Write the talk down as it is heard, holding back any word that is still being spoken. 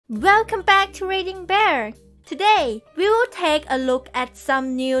Welcome back to Reading Bear. Today, we will take a look at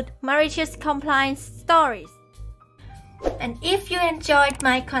some new malicious compliance stories. And if you enjoyed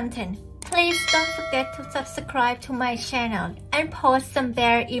my content, please don't forget to subscribe to my channel and post some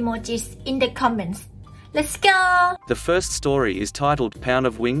bear emojis in the comments. Let's go! The first story is titled Pound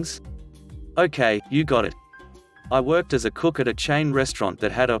of Wings. Okay, you got it. I worked as a cook at a chain restaurant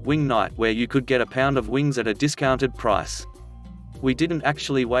that had a wing night where you could get a pound of wings at a discounted price. We didn't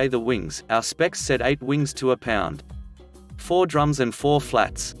actually weigh the wings, our specs said 8 wings to a pound. 4 drums and 4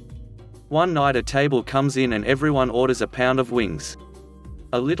 flats. One night a table comes in and everyone orders a pound of wings.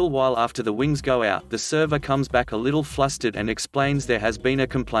 A little while after the wings go out, the server comes back a little flustered and explains there has been a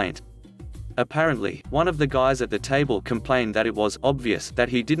complaint. Apparently, one of the guys at the table complained that it was obvious that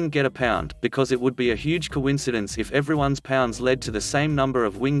he didn't get a pound, because it would be a huge coincidence if everyone's pounds led to the same number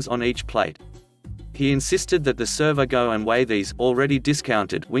of wings on each plate. He insisted that the server go and weigh these, already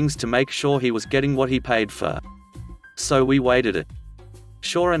discounted, wings to make sure he was getting what he paid for. So we weighed it.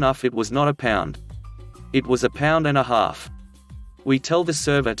 Sure enough, it was not a pound. It was 1.5 pounds. We tell the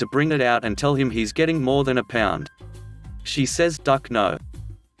server to bring it out and tell him he's getting more than a pound. She says, "Duck, no.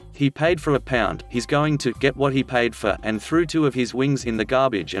 He paid for a pound, he's going to get what he paid for," and threw 2 of his wings in the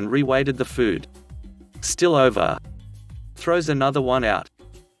garbage and re-weighted the food. Still over. Throws another one out.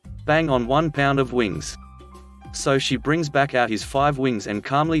 Bang on 1 pound of wings. So she brings back out his 5 wings and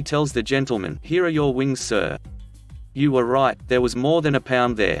calmly tells the gentleman, "Here are your wings, sir. You were right, there was more than a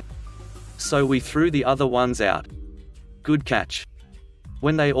pound there." So we threw the other ones out. Good catch.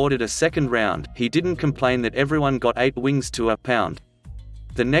 When they ordered a second round, he didn't complain that everyone got 8 wings to a pound.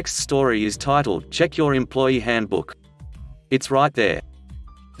 The next story is titled, Check Your Employee Handbook. It's right there.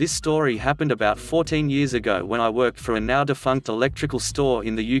 This story happened about 14 years ago when I worked for a now-defunct electrical store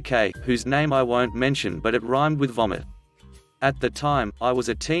in the UK, whose name I won't mention, but it rhymed with vomit. At the time, I was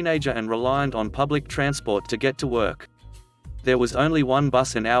a teenager and reliant on public transport to get to work. There was only one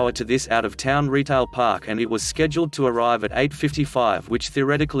bus an hour to this out-of-town retail park, and it was scheduled to arrive at 8:55, which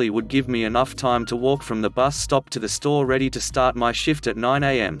theoretically would give me enough time to walk from the bus stop to the store ready to start my shift at 9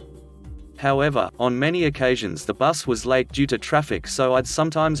 a.m. However, on many occasions the bus was late due to traffic, so I'd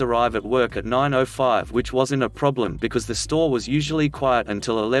sometimes arrive at work at 9:05, which wasn't a problem because the store was usually quiet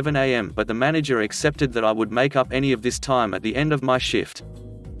until 11 a.m, but the manager accepted that I would make up any of this time at the end of my shift.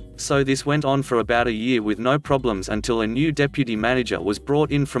 So this went on for about a year with no problems until a new deputy manager was brought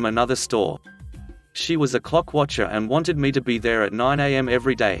in from another store. She was a clock watcher and wanted me to be there at 9 a.m.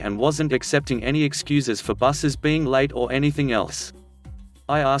 every day and wasn't accepting any excuses for buses being late or anything else.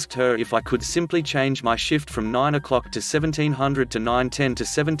 I asked her if I could simply change my shift from 9 o'clock to 1700 to 9:10 to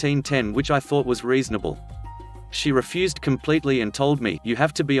 17:10, which I thought was reasonable. She refused completely and told me, "You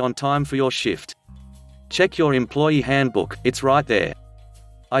have to be on time for your shift. Check your employee handbook, it's right there."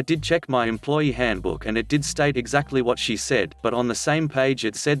 I did check my employee handbook and it did state exactly what she said, but on the same page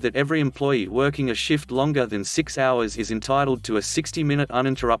it said that every employee working a shift longer than 6 hours is entitled to a 60-minute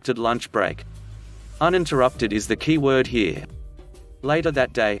uninterrupted lunch break. Uninterrupted is the key word here. Later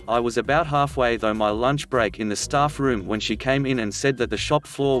that day, I was about halfway through my lunch break in the staff room when she came in and said that the shop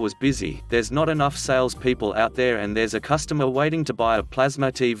floor was busy, there's not enough salespeople out there, and there's a customer waiting to buy a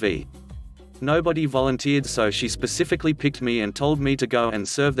plasma TV. Nobody volunteered, so she specifically picked me and told me to go and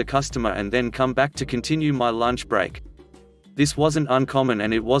serve the customer and then come back to continue my lunch break. This wasn't uncommon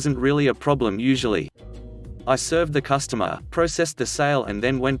and it wasn't really a problem usually. I served the customer, processed the sale, and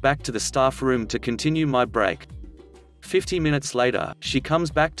then went back to the staff room to continue my break. 50 minutes later, she comes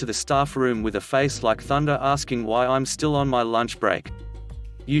back to the staff room with a face like thunder asking why I'm still on my lunch break.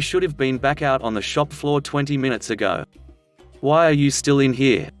 "You should have been back out on the shop floor 20 minutes ago. Why are you still in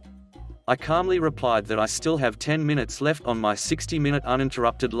here?" I calmly replied that I still have 10 minutes left on my 60-minute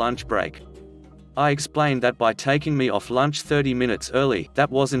uninterrupted lunch break. I explained that by taking me off lunch 30 minutes early, that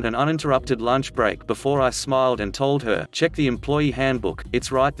wasn't an uninterrupted lunch break before I smiled and told her, "Check the employee handbook,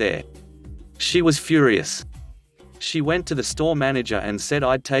 it's right there." She was furious. She went to the store manager and said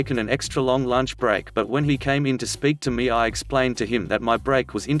I'd taken an extra long lunch break, but when he came in to speak to me I explained to him that my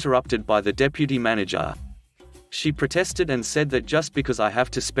break was interrupted by the deputy manager. She protested and said that just because I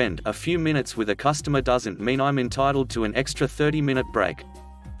have to spend a few minutes with a customer doesn't mean I'm entitled to an extra 30-minute break.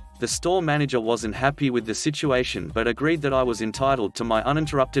 The store manager wasn't happy with the situation but agreed that I was entitled to my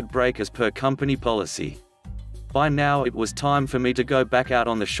uninterrupted break as per company policy. By now it was time for me to go back out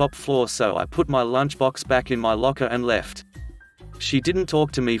on the shop floor, so I put my lunchbox back in my locker and left. She didn't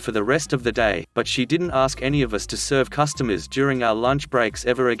talk to me for the rest of the day, but she didn't ask any of us to serve customers during our lunch breaks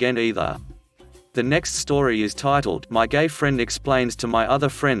ever again either. The next story is titled, My Gay Friend Explains to My Other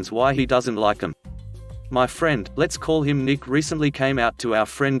Friends Why He Doesn't Like Them. My friend, let's call him Nick, recently came out to our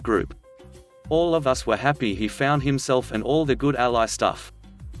friend group. All of us were happy he found himself and all the good ally stuff.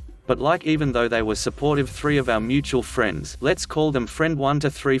 But like, even though they were supportive, 3 of our mutual friends, let's call them friend 1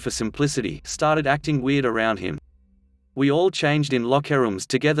 to 3 for simplicity, started acting weird around him. We all changed in locker rooms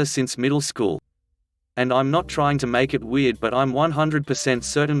together since middle school. And I'm not trying to make it weird, but I'm 100%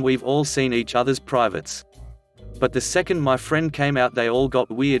 certain we've all seen each other's privates. But the second my friend came out, they all got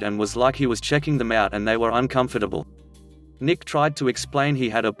weird and was like he was checking them out and they were uncomfortable. Nick tried to explain he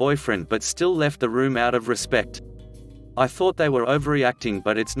had a boyfriend but still left the room out of respect. I thought they were overreacting,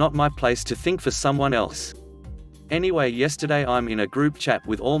 but it's not my place to think for someone else. Anyway, yesterday I'm in a group chat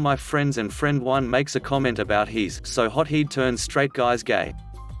with all my friends and friend 1 makes a comment about he's so hot he'd turn straight guys gay.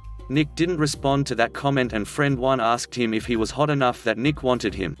 Nick didn't respond to that comment and friend 1 asked him if he was hot enough that Nick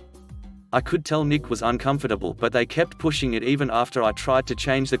wanted him. I could tell Nick was uncomfortable, but they kept pushing it even after I tried to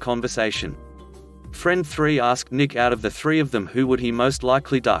change the conversation. Friend 3 asked Nick, out of the 3 of them, who would he most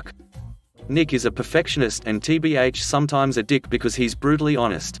likely duck. Nick is a perfectionist and TBH sometimes a dick because he's brutally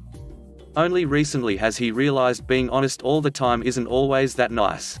honest. Only recently has he realized being honest all the time isn't always that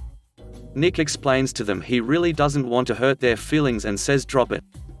nice. Nick explains to them he really doesn't want to hurt their feelings and says drop it.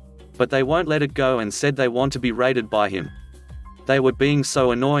 But they won't let it go and said they want to be rated by him. They were being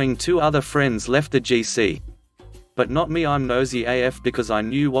so annoying. 2 other friends left the GC. But not me, I'm nosy AF because I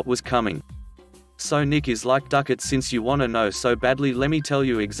knew what was coming. So Nick is like, duck it, since you wanna know so badly, let me tell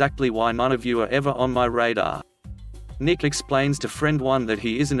you exactly why none of you are ever on my radar. Nick explains to friend 1 that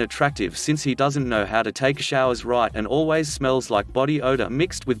he isn't attractive since he doesn't know how to take showers right and always smells like body odor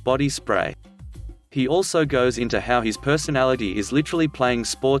mixed with body spray. He also goes into how his personality is literally playing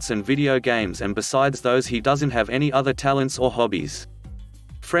sports and video games, and besides those he doesn't have any other talents or hobbies.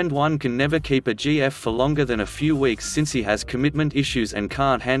 Friend 1 can never keep a GF for longer than a few weeks since he has commitment issues and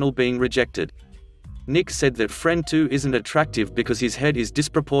can't handle being rejected. Nick said that friend 2 isn't attractive because his head is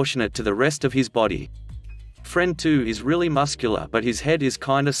disproportionate to the rest of his body. Friend 2 is really muscular but his head is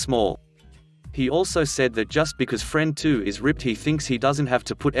kinda small. He also said that just because friend 2 is ripped he thinks he doesn't have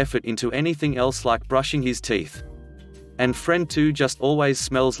to put effort into anything else like brushing his teeth. And friend 2 just always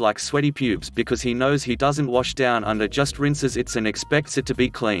smells like sweaty pubes because he knows he doesn't wash down under, just rinses it and expects it to be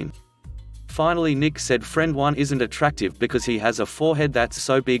clean. Finally, Nick said friend 1 isn't attractive because he has a forehead that's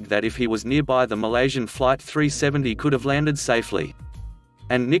so big that if he was nearby the Malaysian Flight 370 could have landed safely.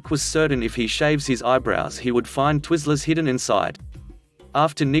 And Nick was certain if he shaves his eyebrows he would find Twizzlers hidden inside.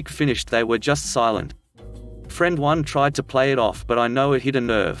 After Nick finished they were just silent. Friend 1 tried to play it off, but I know it hit a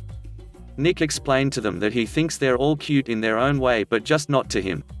nerve. Nick explained to them that he thinks they're all cute in their own way but just not to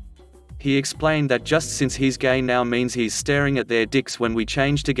him. He explained that just since he's gay now means he's staring at their dicks when we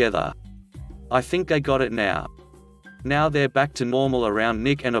change together. I think they got it now. Now they're back to normal around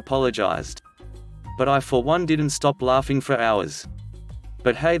Nick and apologized. But I for one didn't stop laughing for hours.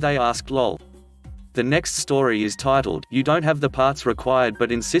 But hey, they asked lol. The next story is titled, You Don't Have the Parts Required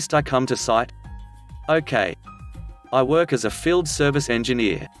but Insist I Come to Site? Okay. I work as a field service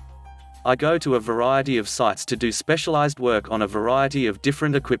engineer. I go to a variety of sites to do specialized work on a variety of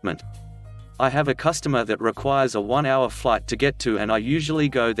different equipment. I have a customer that requires a 1-hour flight to get to and I usually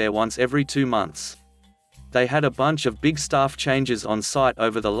go there once every 2 months. They had a bunch of big staff changes on site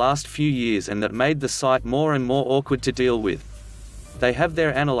over the last few years and that made the site more and more awkward to deal with. They have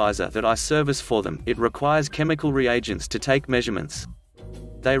their analyzer that I service for them. It requires chemical reagents to take measurements.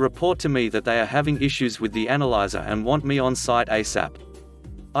 They report to me that they are having issues with the analyzer and want me on site ASAP.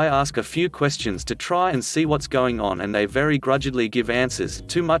 I ask a few questions to try and see what's going on and they very grudgingly give answers,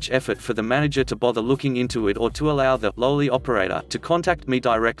 too much effort for the manager to bother looking into it or to allow the lowly operator to contact me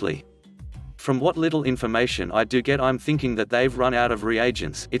directly. From what little information I do get, I'm thinking that they've run out of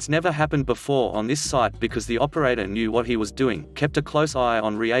reagents. It's never happened before on this site because the operator knew what he was doing, kept a close eye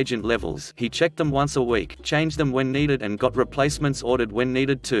on reagent levels, he checked them once a week, changed them when needed and got replacements ordered when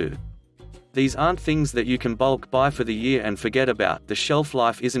needed too. These aren't things that you can bulk buy for the year and forget about. The shelf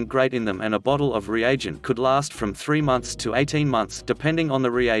life isn't great in them and a bottle of reagent could last from 3 months to 18 months depending on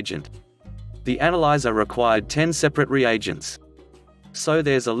the reagent. The analyzer required 10 separate reagents. So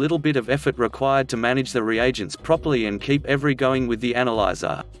there's a little bit of effort required to manage the reagents properly and keep every going with the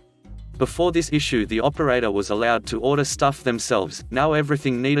analyzer. Before this issue the operator was allowed to order stuff themselves, now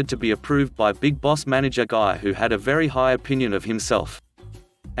everything needed to be approved by big boss manager guy who had a very high opinion of himself.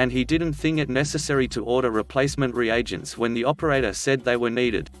 And he didn't think it necessary to order replacement reagents when the operator said they were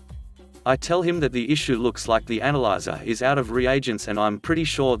needed. I tell him that the issue looks like the analyzer is out of reagents and I'm pretty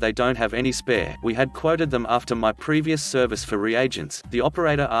sure they don't have any spare. We had quoted them after my previous service for reagents. The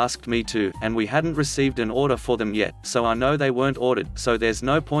operator asked me to, and we hadn't received an order for them yet, so I know they weren't ordered, so there's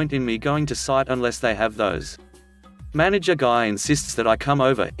no point in me going to site unless they have those. Manager guy insists that I come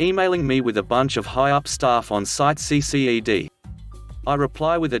over, emailing me with a bunch of high-up staff on site CCED. I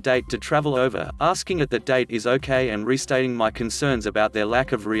reply with a date to travel over, asking if that date is okay and restating my concerns about their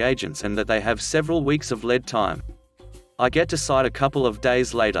lack of reagents and that they have several weeks of lead time. I get to site a couple of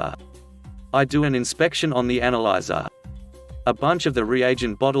days later. I do an inspection on the analyzer. A bunch of the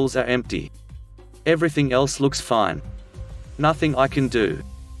reagent bottles are empty. Everything else looks fine. Nothing I can do.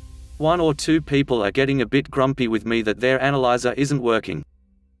 1 or 2 people are getting a bit grumpy with me that their analyzer isn't working.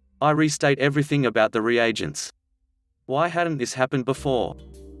 I restate everything about the reagents. Why hadn't this happened before?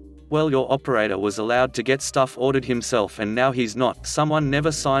 Well, your operator was allowed to get stuff ordered himself and now he's not. Someone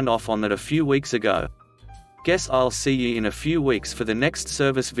never signed off on that a few weeks ago. Guess I'll see you in a few weeks for the next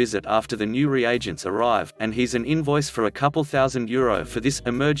service visit after the new reagents arrive, and here's an invoice for a couple €1,000 for this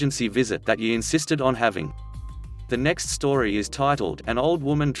emergency visit that you insisted on having. The next story is titled, An Old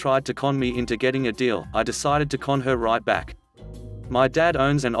Woman Tried to Con Me Into Getting a Deal. I decided to con her right back. My dad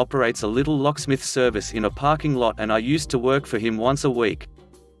owns and operates a little locksmith service in a parking lot and I used to work for him once a week.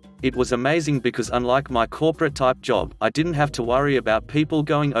 It was amazing because unlike my corporate type job, I didn't have to worry about people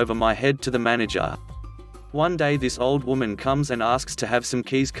going over my head to the manager. One day this old woman comes and asks to have some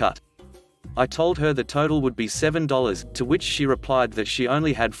keys cut. I told her the total would be $7, to which she replied that she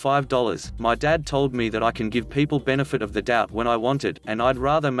only had $5. My dad told me that I can give people benefit of the doubt when I wanted, and I'd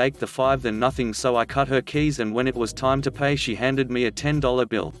rather make the 5 than nothing, so I cut her keys, and when it was time to pay she handed me a $10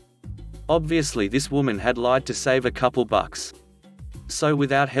 bill. Obviously this woman had lied to save a couple bucks. So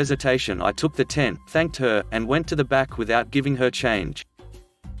without hesitation I took the 10, thanked her, and went to the back without giving her change.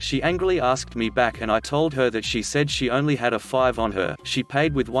 She angrily asked me back and I told her that she said she only had a 5 on her. She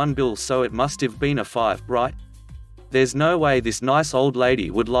paid with 1 bill, so it must have been a 5, right? There's no way this nice old lady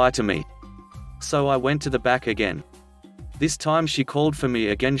would lie to me. So I went to the back again. This time she called for me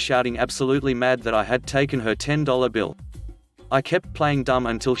again, shouting absolutely mad that I had taken her $10 bill. I kept playing dumb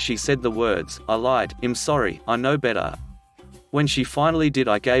until she said the words, "I lied, I'm sorry, I know better." When she finally did,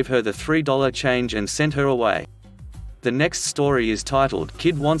 I gave her the $3 change and sent her away. The next story is titled,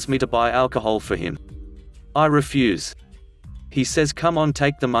 Kid Wants Me to Buy Alcohol for Him. I refuse. He says come on,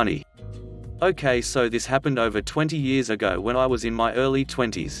 take the money. Okay, so this happened over 20 years ago when I was in my early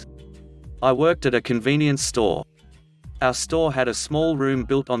 20s. I worked at a convenience store. Our store had a small room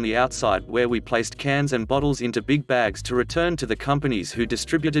built on the outside where we placed cans and bottles into big bags to return to the companies who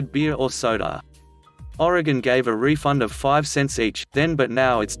distributed beer or soda. Oregon gave a refund of 5 cents each, then, but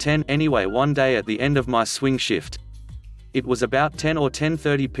now it's 10 anyway. One day at the end of my swing shift, it was about 10 or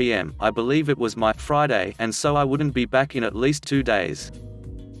 10:30 p.m., I believe it was my Friday, and so I wouldn't be back in at least 2 days.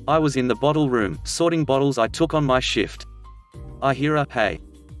 I was in the bottle room, sorting bottles I took on my shift. I hear a, "Hey."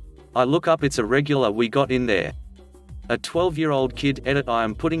 I look up, it's a regular we got in there. A 12-year-old kid. Edit, I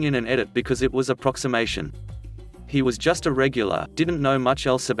am putting in an edit because it was approximation. He was just a regular, didn't know much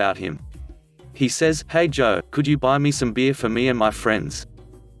else about him. He says, "Hey Joe, could you buy me some beer for me and my friends?"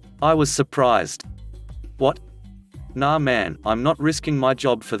 I was surprised. What? Nah man, I'm not risking my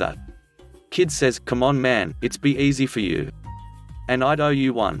job for that. Kid says, "Come on man, it's be easy for you. And I'd owe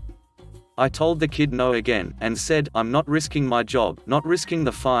you one." I told the kid no again, and said, "I'm not risking my job, not risking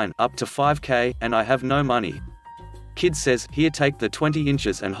the fine, up to 5K, and I have no money." Kid says, "Here, take the 20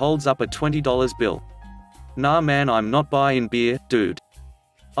 inches," and holds up a $20 bill. Nah man, I'm not buying beer, dude.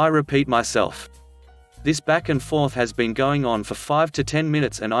 I repeat myself. This back and forth has been going on for 5 to 10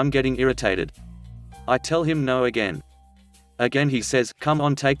 minutes and I'm getting irritated. I tell him no again. Again he says, "Come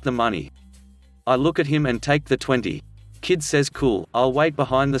on, take the money." I look at him and take the 20. Kid says, "Cool, I'll wait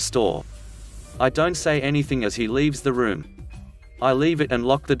behind the store." I don't say anything as he leaves the room. I leave it and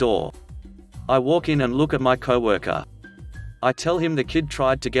lock the door. I walk in and look at my coworker. I tell him the kid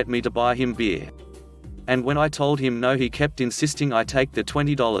tried to get me to buy him beer. And when I told him no, he kept insisting I take the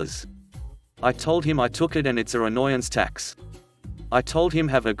 $20. I told him I took it and it's an annoyance tax. I told him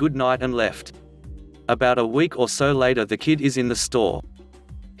have a good night and left. About a week or so later, the kid is in the store.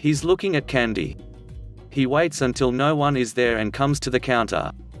 He's looking at candy. He waits until no one is there and comes to the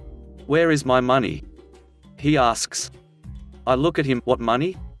counter. "Where is my money?" he asks. I look at him. "What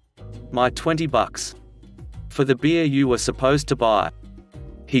money?" "My $20. For the beer you were supposed to buy,"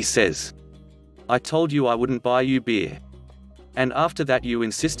 he says. "I told you I wouldn't buy you beer. And after that you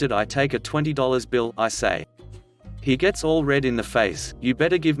insisted I take a $20 bill," I say. He gets all red in the face. "You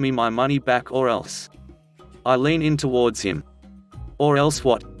better give me my money back or else." I lean in towards him. "Or else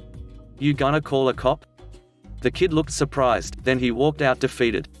what?" You gonna call a cop? The kid looked surprised, then he walked out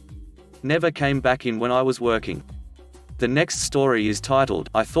defeated. Never came back in when I was working. The next story is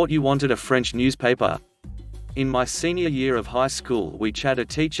titled, I Thought You Wanted a French Newspaper. In my senior year of high school, we had a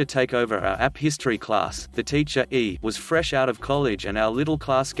teacher take over our app history class. The teacher, E, was fresh out of college and our little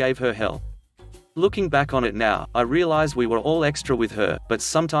class gave her hell. Looking back on it now, I realize we were all extra with her, but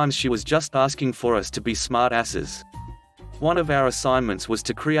sometimes she was just asking for us to be smart asses. One of our assignments was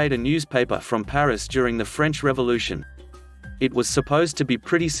to create a newspaper from Paris during the French Revolution. It was supposed to be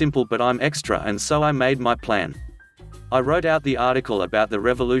pretty simple, but I'm extra and so I made my plan. I wrote out the article about the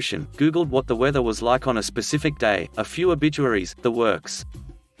revolution, googled what the weather was like on a specific day, a few obituaries, the works.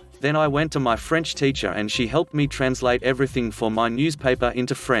 Then I went to my French teacher and she helped me translate everything for my newspaper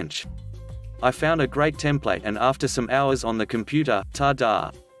into French. I found a great template and after some hours on the computer,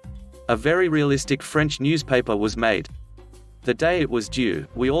 ta-da! A very realistic French newspaper was made. The day it was due,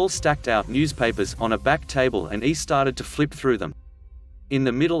 we all stacked out newspapers on a back table and E started to flip through them. In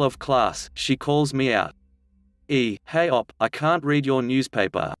the middle of class, she calls me out. E, hey op, I can't read your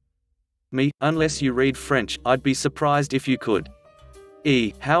newspaper. Me, unless you read French, I'd be surprised if you could.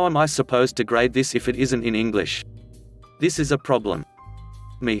 E, how am I supposed to grade this if it isn't in English? This is a problem.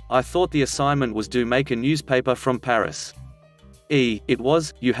 Me, I thought the assignment was to make a newspaper from Paris. E, it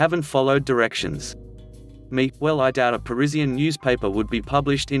was, you haven't followed directions. Me, well I doubt a Parisian newspaper would be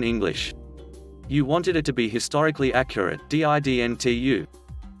published in English. You wanted it to be historically accurate, didn't.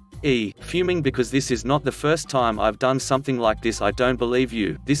 E, fuming because this is not the first time I've done something like this. I don't believe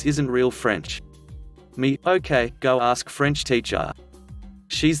you, this isn't real French. Me, okay, go ask French teacher.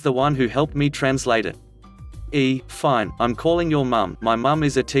 She's the one who helped me translate it. E, fine, I'm calling your mum, my mum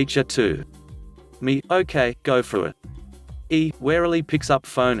is a teacher too. Me, okay, go for it. E, warily picks up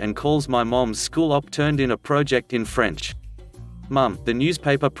phone and calls my mom's school op turned in a project in French. Mum, the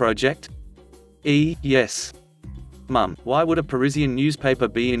newspaper project? E, yes. Mum, why would a Parisian newspaper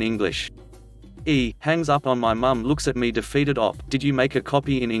be in English? E, hangs up on my mum, looks at me defeated. Op, did you make a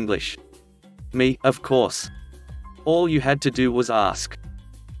copy in English? Me, of course. All you had to do was ask.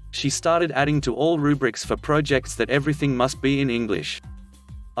 She started adding to all rubrics for projects that everything must be in English.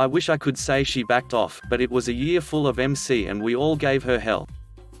 I wish I could say she backed off, but it was a year full of MC and we all gave her hell.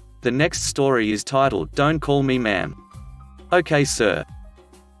 The next story is titled, Don't Call Me Ma'am. Okay sir.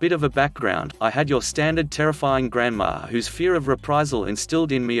 Bit of a background, I had your standard terrifying grandma whose fear of reprisal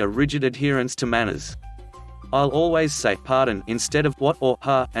instilled in me a rigid adherence to manners. I'll always say pardon instead of what or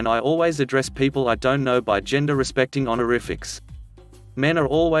huh, and I always address people I don't know by gender-respecting honorifics. Men are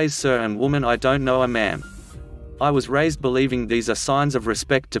always sir and woman I don't know are ma'am. I was raised believing these are signs of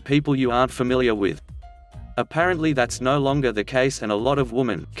respect to people you aren't familiar with. Apparently that's no longer the case and a lot of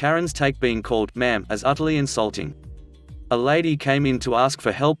women, Karens, take being called ma'am as utterly insulting. A lady came in to ask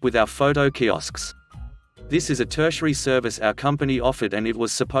for help with our photo kiosks. This is a tertiary service our company offered and it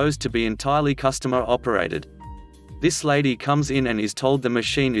was supposed to be entirely customer operated. This lady comes in and is told the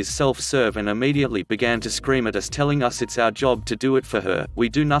machine is self-serve and immediately began to scream at us, telling us it's our job to do it for her, we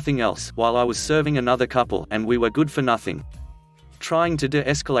do nothing else, while I was serving another couple and we were good for nothing. Trying to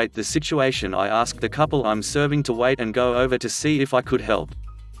de-escalate the situation, I asked the couple I'm serving to wait and go over to see if I could help.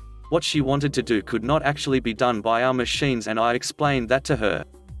 What she wanted to do could not actually be done by our machines and I explained that to her.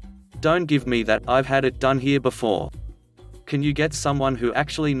 Don't give me that, I've had it done here before. Can you get someone who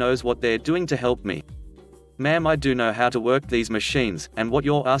actually knows what they're doing to help me? Ma'am, I do know how to work these machines, and what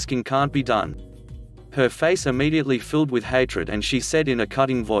you're asking can't be done. Her face immediately filled with hatred and she said in a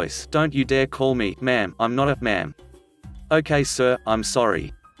cutting voice, don't you dare call me ma'am, I'm not a ma'am. Okay sir, I'm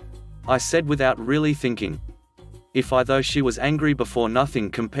sorry. I said without really thinking. Though she was angry before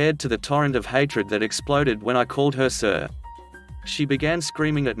nothing compared to the torrent of hatred that exploded when I called her sir. She began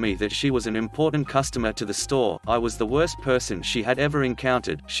screaming at me that she was an important customer to the store, I was the worst person she had ever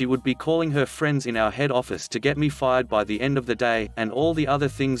encountered, she would be calling her friends in our head office to get me fired by the end of the day, and all the other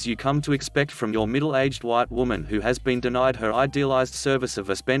things you come to expect from your middle-aged white woman who has been denied her idealized service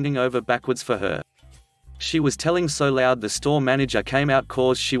of us bending over backwards for her. She was telling so loud the store manager came out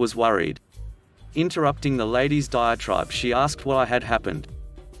cause she was worried. Interrupting the lady's diatribe, she asked what had happened.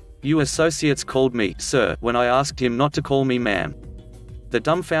 You associates called me sir when I asked him not to call me ma'am. The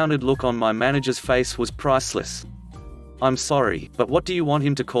dumbfounded look on my manager's face was priceless. I'm sorry, but what do you want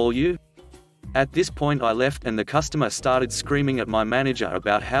him to call you? At this point I left and the customer started screaming at my manager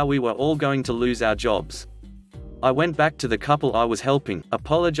about how we were all going to lose our jobs. I went back to the couple I was helping,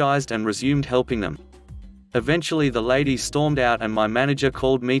 apologized and resumed helping them. Eventually the lady stormed out and my manager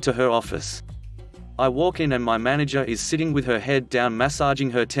called me to her office. I walk in and my manager is sitting with her head down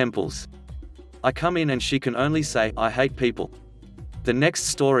massaging her temples. I come in and she can only say, I hate people. The next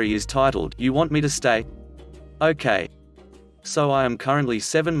story is titled, You Want Me to Stay? Okay. So I am currently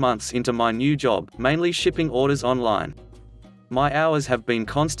 7 months into my new job, mainly shipping orders online. My hours have been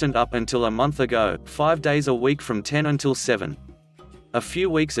constant up until a month ago, 5 days a week from 10 until 7. A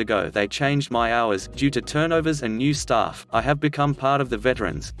few weeks ago they changed my hours, due to turnovers and new staff. I have become part of the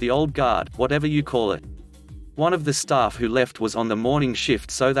veterans, the old guard, whatever you call it. One of the staff who left was on the morning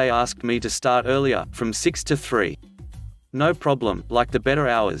shift, so they asked me to start earlier, from 6 to 3. No problem, like the better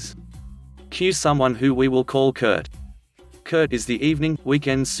hours. Cue someone who we will call Kurt. Kurt is the evening,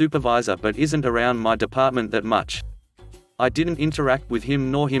 weekend supervisor but isn't around my department that much. I didn't interact with him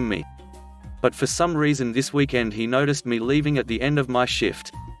nor him me. But for some reason this weekend he noticed me leaving at the end of my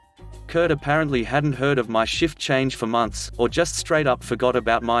shift. Kurt apparently hadn't heard of my shift change for months, or just straight up forgot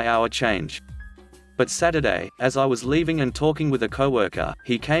about my hour change. But Saturday, as I was leaving and talking with a coworker,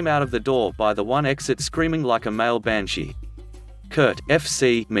 he came out of the door by the one exit screaming like a male banshee. Kurt,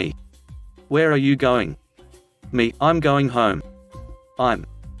 FC, me. Where are you going? Me, I'm going home. I'm.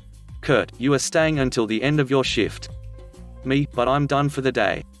 Kurt, you are staying until the end of your shift. Me, but I'm done for the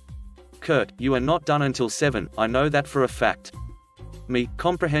day. Kurt, you are not done until 7, I know that for a fact. Me,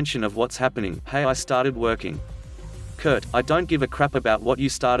 comprehension of what's happening, hey I started working. Kurt, I don't give a crap about what you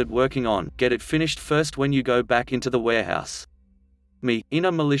started working on, get it finished first when you go back into the warehouse. Me,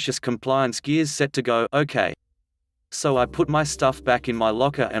 inner malicious compliance gears set to go, okay. So I put my stuff back in my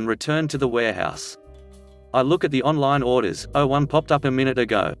locker and returned to the warehouse. I look at the online orders, oh one popped up a minute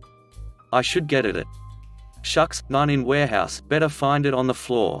ago. I should get it. Shucks, none in warehouse, better find it on the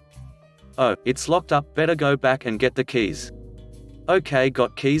floor. Oh, it's locked up, better go back and get the keys. Okay,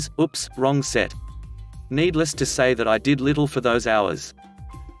 got keys, oops, wrong set. Needless to say that I did little for those hours.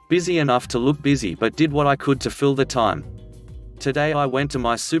 Busy enough to look busy but did what I could to fill the time. Today I went to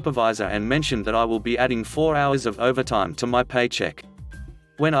my supervisor and mentioned that I will be adding 4 hours of overtime to my paycheck.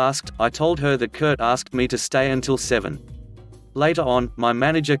 When asked, I told her that Kurt asked me to stay until 7. Later on, my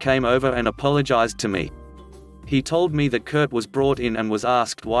manager came over and apologized to me. He told me that Kurt was brought in and was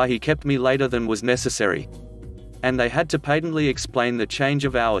asked why he kept me later than was necessary. And they had to patently explain the change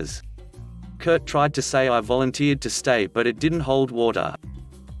of hours. Kurt tried to say I volunteered to stay but it didn't hold water.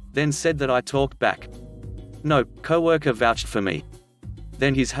 Then said that I talked back. No, coworker vouched for me.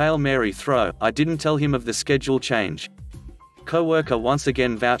 Then his Hail Mary throw, I didn't tell him of the schedule change. Coworker once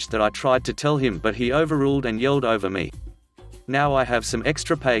again vouched that I tried to tell him but he overruled and yelled over me. Now I have some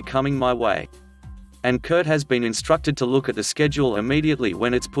extra pay coming my way. And Kurt has been instructed to look at the schedule immediately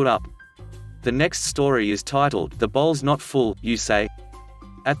when it's put up. The next story is titled, The Bowl's Not Full, You Say?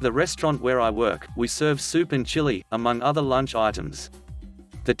 At the restaurant where I work, we serve soup and chili, among other lunch items.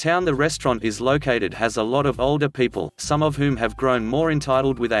 The town the restaurant is located has a lot of older people, some of whom have grown more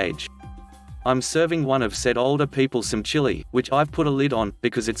entitled with age. I'm serving one of said older people some chili, which I've put a lid on,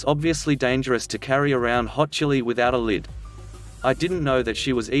 because it's obviously dangerous to carry around hot chili without a lid. I didn't know that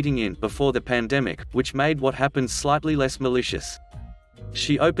she was eating in before the pandemic, which made what happened slightly less malicious.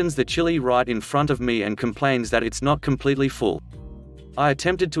 She opens the chili right in front of me and complains that it's not completely full. I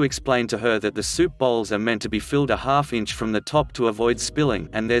attempted to explain to her that the soup bowls are meant to be filled a ½ inch from the top to avoid spilling,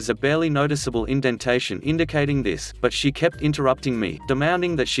 and there's a barely noticeable indentation indicating this, but she kept interrupting me,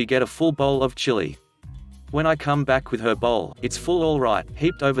 demanding that she get a full bowl of chili. When I come back with her bowl, it's full alright,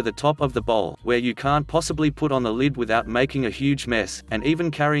 heaped over the top of the bowl, where you can't possibly put on the lid without making a huge mess, and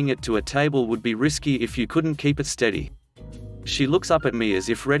even carrying it to a table would be risky if you couldn't keep it steady. She looks up at me as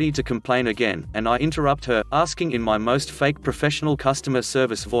if ready to complain again, and I interrupt her, asking in my most fake professional customer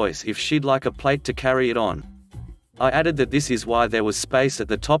service voice if she'd like a plate to carry it on. I added that this is why there was space at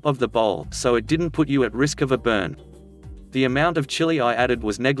the top of the bowl, so it didn't put you at risk of a burn. The amount of chili I added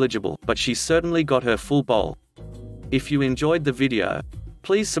was negligible, but she certainly got her full bowl. If you enjoyed the video,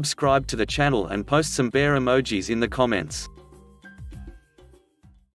 please subscribe to the channel and post some bear emojis in the comments.